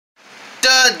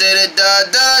da da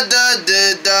da da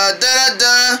da da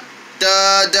da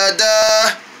da da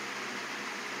da.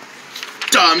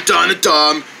 Dum dum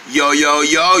dum. Yo yo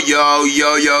yo yo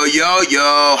yo yo yo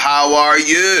yo. How are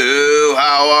you?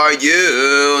 How are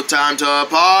you? Time to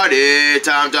party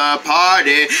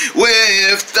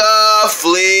with the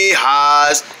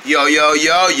Fehas. Yo yo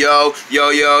yo yo yo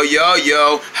yo yo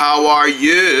yo. How are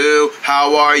you?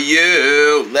 How are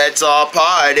you? Let's all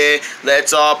party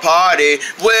with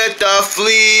the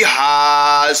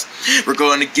Fehas. We're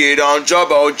gonna get on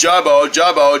jumbo jumbo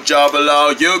jumbo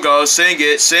jumbo. You go sing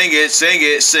it, sing it, sing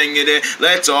it, sing it.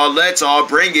 Let's all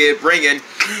bring it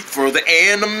for the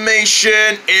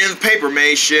animation in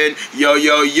Papermation. Yo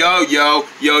yo yo yo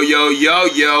yo yo yo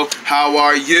yo. How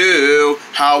are you?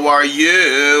 How are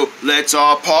you? Let's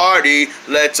all party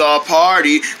with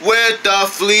the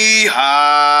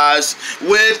Fehas,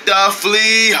 with the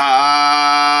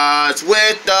Fehas,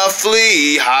 with the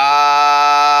Fehas.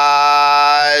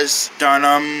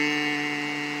 Dun-dum.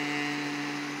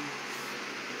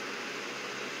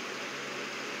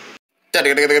 I've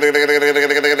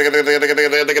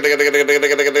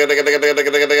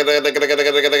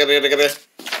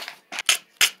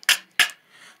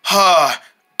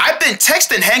been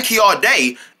texting Hanky all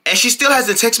day, and she still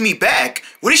hasn't texted me back.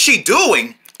 What is she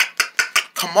doing?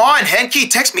 Come on, Hanky,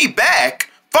 text me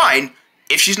back. Fine.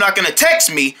 If she's not gonna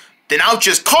text me, then I'll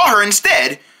just call her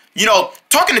instead. You know,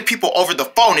 talking to people over the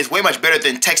phone is way much better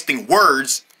than texting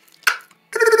words.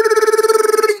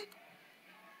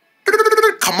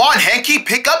 Come on, Hanky,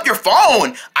 pick up your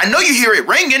phone. I know you hear it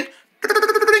ringing.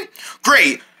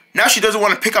 Great. Now she doesn't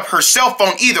want to pick up her cell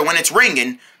phone either when it's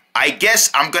ringing. I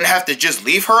guess I'm gonna have to just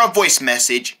leave her a voice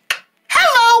message.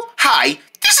 Hello. Hi.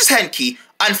 This is Hanky.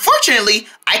 Unfortunately,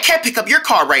 I can't pick up your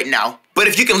call right now. But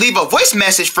if you can leave a voice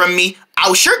message from me,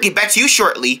 I'll sure get back to you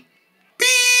shortly.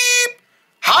 Beep.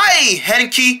 Hi,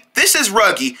 Hanky. This is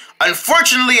Ruggy.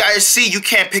 Unfortunately, I see you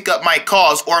can't pick up my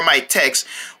calls or my texts.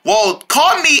 Well,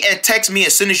 call me and text me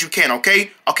as soon as you can,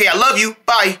 okay? Okay, I love you.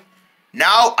 Bye.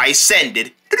 Now I send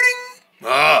it.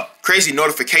 Crazy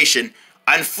notification.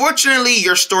 Unfortunately,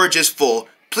 your storage is full.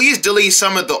 Please delete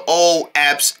some of the old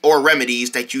apps or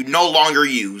remedies that you no longer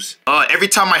use. Every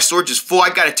time my storage is full, I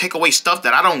gotta take away stuff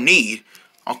that I don't need.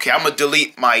 Okay, I'm gonna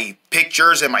delete my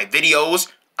pictures and my videos.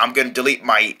 I'm gonna delete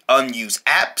my unused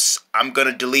apps. I'm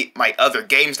gonna delete my other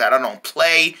games that I don't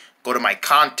play. Go to my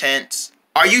contents.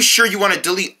 Are you sure you want to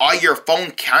delete all your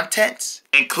phone contents,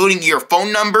 including your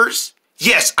phone numbers?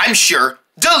 Yes, I'm sure.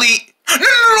 Delete. No,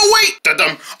 wait.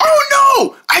 Oh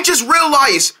no! I just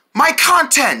realized my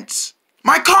contents.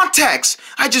 My contacts.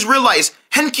 I just realized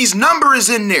Henky's number is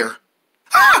in there.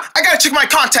 I gotta check my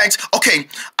contacts. Okay,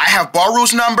 I have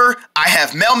Baru's number. I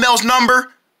have Mel's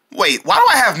number. Wait, why do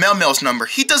I have Mel's number?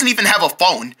 He doesn't even have a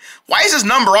phone. Why is his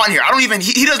number on here?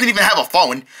 He doesn't even have a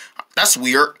phone. That's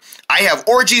weird. I have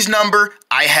Orgy's number.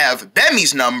 I have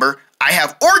Bemmy's number. I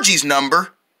have Orgy's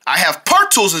number. I have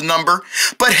Partools' number.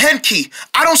 But Henky,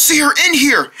 I don't see her in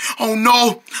here. Oh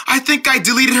no, I think I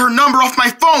deleted her number off my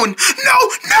phone. No!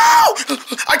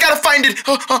 I gotta find it.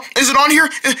 Is it on here?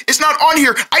 It's not on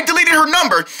here. I deleted her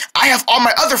number. I have all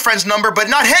my other friends' number, but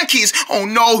not Henky's. Oh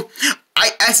no.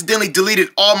 I accidentally deleted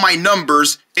all my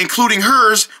numbers, including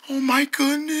hers. Oh my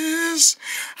goodness.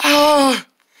 Oh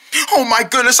my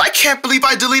goodness, I can't believe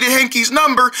I deleted Henky's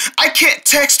number. I can't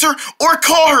text her or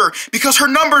call her because her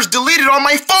number's deleted on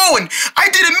my phone. I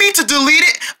didn't mean to delete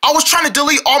it. I was trying to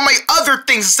delete all my other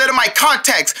things instead of my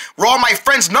contacts, where all my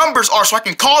friends' numbers are so I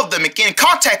can call them and get in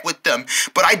contact with them.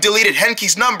 But I deleted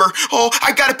Henky's number. Oh,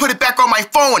 I gotta put it back on my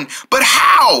phone. But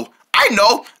how? I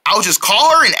know. I'll just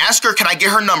call her and ask her, can I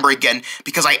get her number again?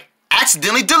 Because I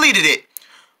accidentally deleted it.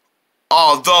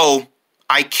 Although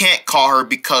I can't call her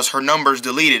because her number's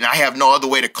deleted and I have no other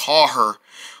way to call her.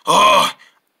 Ugh,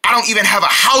 I don't even have a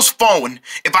house phone.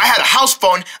 If I had a house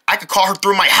phone, I could call her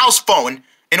through my house phone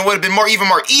and it would have been even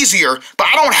more easier. But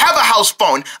I don't have a house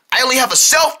phone. I only have a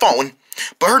cell phone.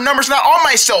 But her number's not on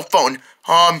my cell phone.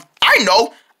 I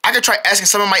know. I could try asking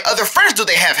some of my other friends, do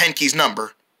they have Henky's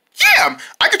number? Yeah,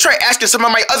 I could try asking some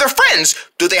of my other friends,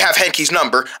 do they have Henky's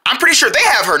number? I'm pretty sure they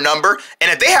have her number,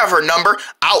 and if they have her number,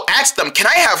 I'll ask them, can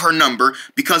I have her number?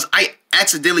 Because I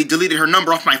accidentally deleted her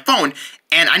number off my phone,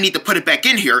 and I need to put it back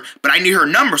in here, but I need her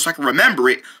number so I can remember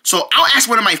it. So I'll ask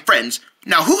one of my friends.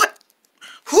 Now, who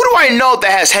do I know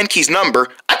that has Henky's number?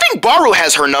 I think Baru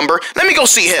has her number. Let me go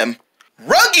see him.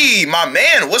 Ruggy, my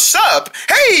man, what's up?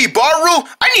 Hey, Baru,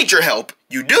 I need your help.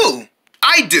 You do?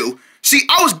 I do. See,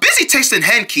 I was busy texting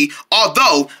Henky,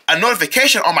 although a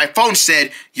notification on my phone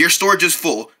said, your storage is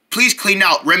full. Please clean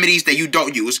out remedies that you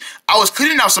don't use. I was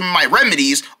cleaning out some of my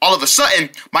remedies. All of a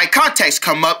sudden, my contacts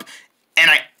come up, and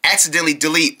I accidentally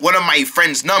delete one of my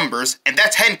friend's numbers, and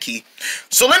that's Henki.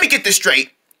 So let me get this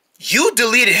straight. You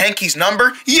deleted Henki's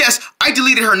number? Yes, I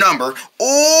deleted her number.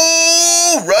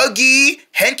 Oh, Ruggy.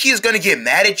 Henki is going to get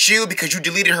mad at you because you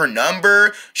deleted her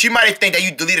number. She might think that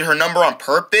you deleted her number on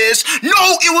purpose. No,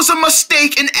 it was a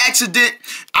mistake, an accident.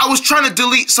 I was trying to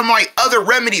delete some of my other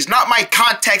remedies, not my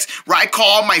contacts where I call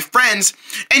all my friends.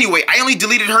 Anyway, I only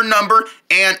deleted her number,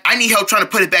 and I need help trying to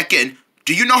put it back in.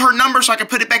 Do you know her number so I can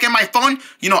put it back in my phone?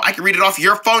 You know, I can read it off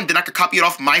your phone, then I can copy it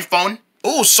off my phone.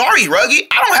 Oh, sorry, Ruggy.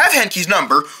 I don't have Henki's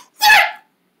number. What?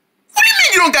 What do you mean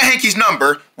you don't got Henki's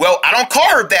number? Well, I don't call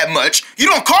her that much. You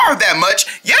don't call her that much?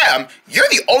 Yeah, you're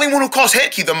the only one who calls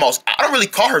Henki the most. I don't really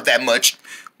call her that much.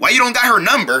 Why you don't got her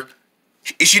number?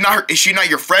 Is she not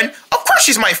your friend? Of course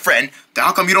she's my friend. Then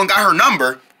how come you don't got her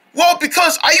number? Well,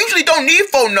 because I usually don't need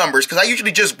phone numbers, because I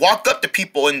usually just walk up to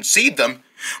people and see them.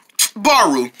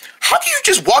 Baru, how can you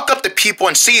just walk up to people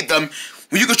and see them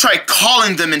when you could try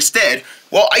calling them instead?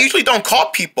 Well, I usually don't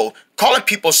call people. Calling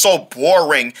people is so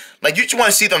boring. Like, you just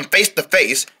want to see them face to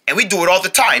face, and we do it all the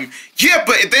time. Yeah,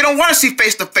 but if they don't want to see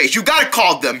face to face, you gotta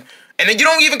call them. And then you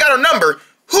don't even got her number.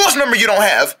 Whose number you don't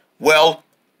have? Well,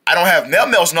 I don't have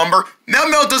Mel's number.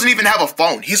 Mel doesn't even have a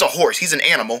phone. He's a horse. He's an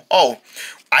animal. Oh,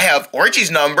 I have Orangey's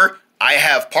number. I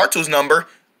have Partu's number.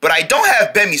 But I don't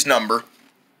have Bemi's number.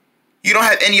 You don't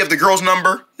have any of the girls'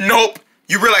 number? Nope.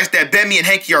 You realize that Bemi and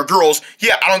Henki are girls.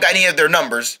 Yeah, I don't got any of their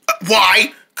numbers.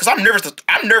 Why? Because I'm nervous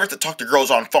to talk to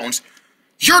girls on phones.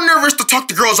 You're nervous to talk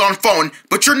to girls on phone,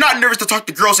 but you're not nervous to talk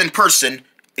to girls in person.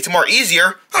 It's more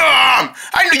easier.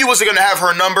 I knew you wasn't going to have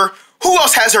her number. Who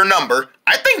else has her number?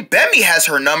 I think Bemi has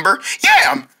her number.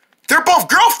 Yeah, they're both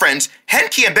girlfriends.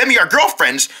 Henki and Bemi are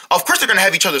girlfriends. Of course they're going to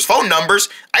have each other's phone numbers.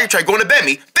 I can try going to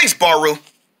Bemi. Thanks, Baru.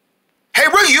 Hey,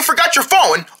 Ruggy, you forgot your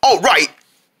phone. Oh, right.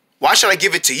 Why should I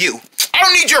give it to you? I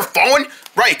don't need your phone.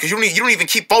 Right, because you don't even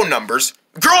keep phone numbers.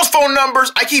 Girls' phone numbers,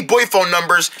 I keep boy phone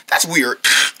numbers. That's weird.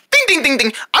 Ding, ding, ding,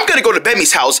 ding. I'm going to go to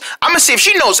Bemi's house. I'm going to see if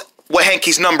she knows what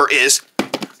Henki's number is.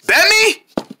 Bemi?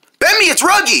 Bemi, it's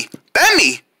Ruggy.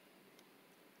 Bemi.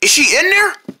 Is she in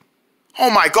there? Oh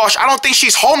my gosh, I don't think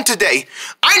she's home today.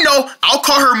 I know, I'll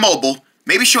call her mobile.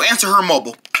 Maybe she'll answer her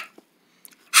mobile.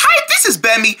 Hi, this is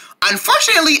Bemi.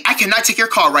 Unfortunately, I cannot take your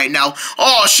call right now.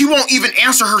 Oh, she won't even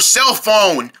answer her cell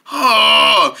phone.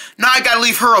 Oh, now I gotta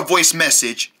leave her a voice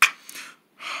message.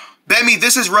 Bemi,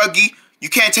 this is Ruggy. You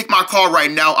can't take my call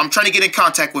right now. I'm trying to get in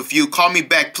contact with you. Call me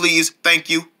back, please. Thank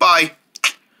you. Bye.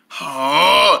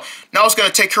 Oh, now it's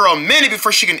gonna take her a minute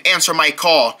before she can answer my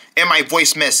call and my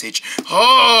voice message.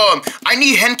 Oh, I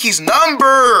need Henki's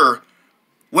number.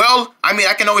 Well, I mean,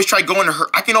 I can always try going to her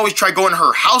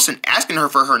house and asking her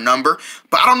for her number,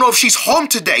 but I don't know if she's home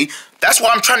today. That's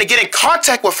why I'm trying to get in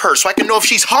contact with her so I can know if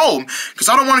she's home, because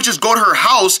I don't want to just go to her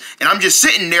house and I'm just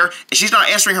sitting there and she's not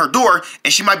answering her door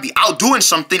and she might be out doing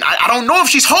something. I don't know if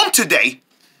she's home today.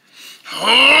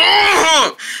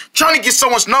 Trying to get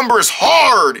someone's number is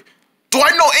hard. Do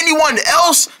I know anyone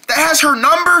else that has her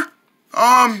number?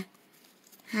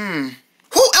 Who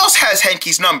else has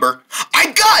Henki's number?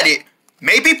 I got it.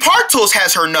 Maybe Partos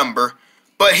has her number,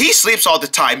 but he sleeps all the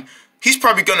time. He's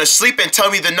probably gonna sleep and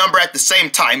tell me the number at the same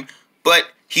time,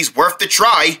 but he's worth the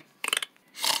try.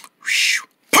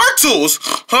 Partos?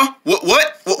 Huh?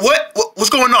 What's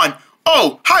going on?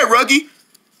 Oh, hi, Ruggy.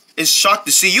 It's shocked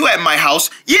to see you at my house.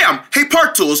 Yeah, hey,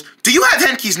 Partos, do you have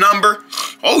Henki's number?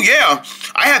 Oh, yeah,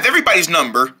 I have everybody's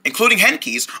number, including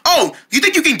Henki's. Oh, you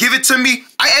think you can give it to me?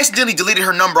 I accidentally deleted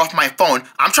her number off my phone.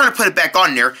 I'm trying to put it back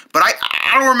on there, but I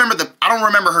don't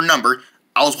remember her number.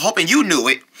 I was hoping you knew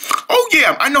it. Oh,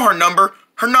 yeah, I know her number.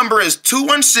 Her number is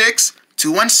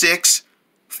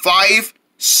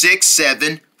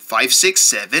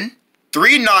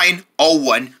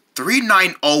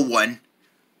 216-216-567-567-3901.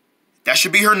 That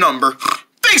should be her number.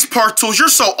 Thanks, Partos. You're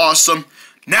so awesome.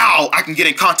 Now I can get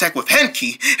in contact with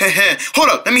Henki. Hold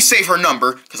up. Let me save her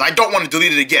number because I don't want to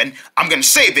delete it again. I'm going to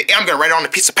save it and I'm going to write it on a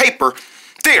piece of paper.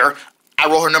 There. I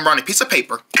wrote her number on a piece of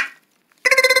paper.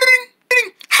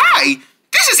 Hi.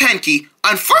 This is Henki.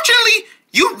 Unfortunately,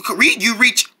 you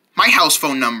reached my house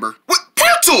phone number. What?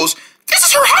 Partos? This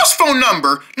is her house phone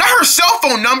number, not her cell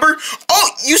phone number. Oh,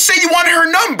 you said you wanted her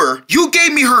number. You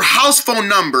gave me her house phone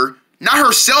number. Not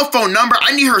her cell phone number.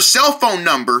 I need her cell phone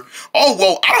number. Oh,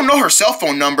 well, I don't know her cell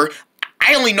phone number.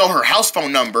 I only know her house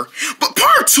phone number. But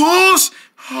Partos!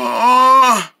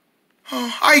 I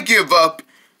give up.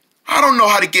 I don't know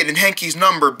how to get in Henki's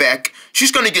number back.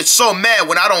 She's going to get so mad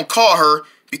when I don't call her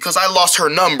because I lost her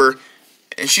number.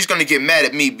 And she's going to get mad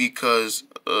at me because,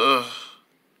 my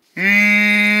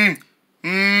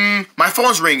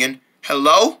phone's ringing.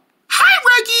 Hello? Hi,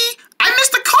 Ruggy. I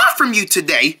missed a call from you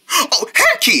today. Oh,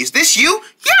 Henky, is this you?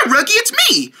 Yeah, Ruggy, it's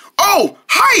me. Oh,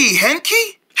 hi,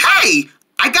 Henky. Hey,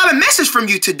 I got a message from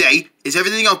you today. Is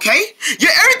everything okay? Yeah,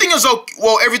 everything is okay.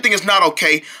 Well, everything is not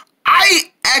okay.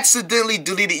 I accidentally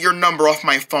deleted your number off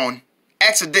my phone.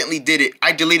 Accidentally did it.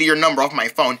 I deleted your number off my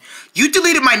phone. You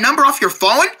deleted my number off your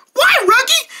phone? Why,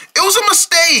 Ruggy? It was a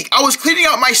mistake. I was cleaning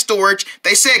out my storage.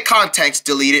 They said contacts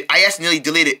deleted. I accidentally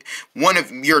deleted one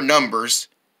of your numbers.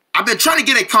 I've been trying to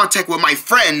get in contact with my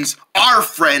friends, our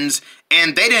friends,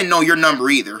 and they didn't know your number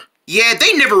either. Yeah,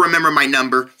 they never remember my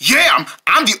number. Yeah,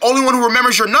 I'm the only one who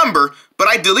remembers your number, but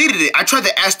I deleted it. I tried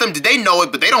to ask them, did they know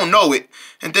it, but they don't know it.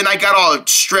 And then I got all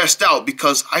stressed out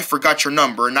because I forgot your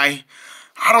number, and I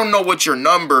don't know what's your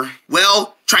number.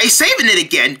 Well, try saving it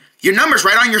again. Your number's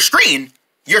right on your screen.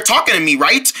 You're talking to me,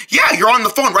 right? Yeah, you're on the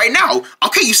phone right now.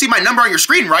 Okay, you see my number on your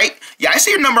screen, right? Yeah, I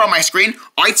see your number on my screen.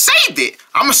 All right, saved it.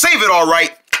 I'm gonna save it all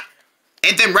right.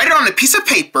 And then write it on a piece of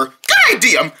paper. Good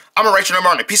idea. I'm gonna write your number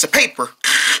on a piece of paper.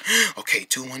 Okay,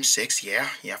 216,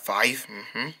 yeah, 5,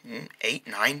 8,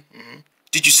 9,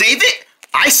 Did you save it?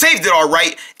 I saved it all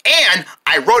right, and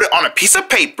I wrote it on a piece of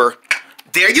paper.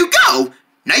 There you go.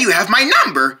 Now you have my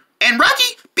number. And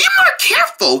Ruggy, be more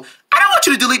careful. I don't want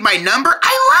you to delete my number.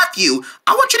 I love you.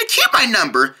 I want you to keep my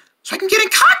number so I can get in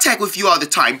contact with you all the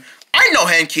time. I know,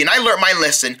 Henky, and I learned my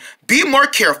lesson. Be more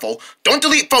careful. Don't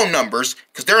delete phone numbers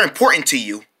because they're important to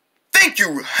you. Thank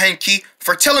you, Henky,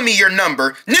 for telling me your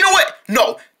number. You know what?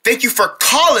 No, thank you for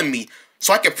calling me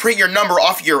so I can print your number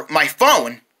off my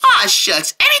phone. Ah,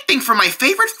 shucks. Anything for my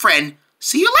favorite friend.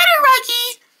 See you later,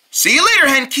 Ruggy. See you later,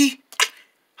 Henky.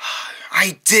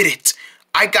 I did it.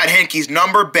 I got Henky's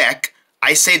number back.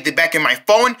 I saved it back in my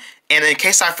phone, and in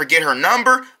case I forget her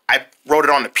number, I wrote it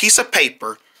on a piece of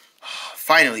paper.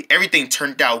 Finally, everything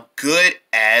turned out good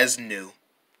as new.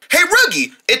 Hey,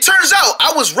 Ruggy, it turns out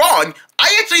I was wrong.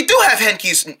 I actually do have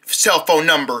Henky's cell phone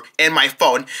number in my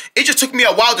phone. It just took me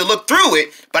a while to look through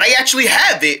it, but I actually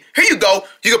have it. Here you go.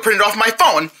 You can print it off my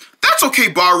phone. That's okay,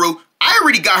 Baru. I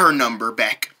already got her number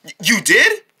back. You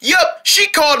did? Yup, she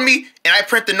called me, and I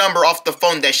print the number off the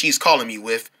phone that she's calling me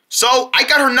with. So, I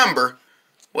got her number.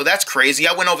 Well, that's crazy.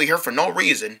 I went over here for no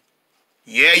reason.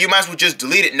 Yeah, you might as well just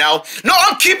delete it now. No,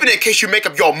 I'm keeping it in case you make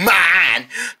up your mind.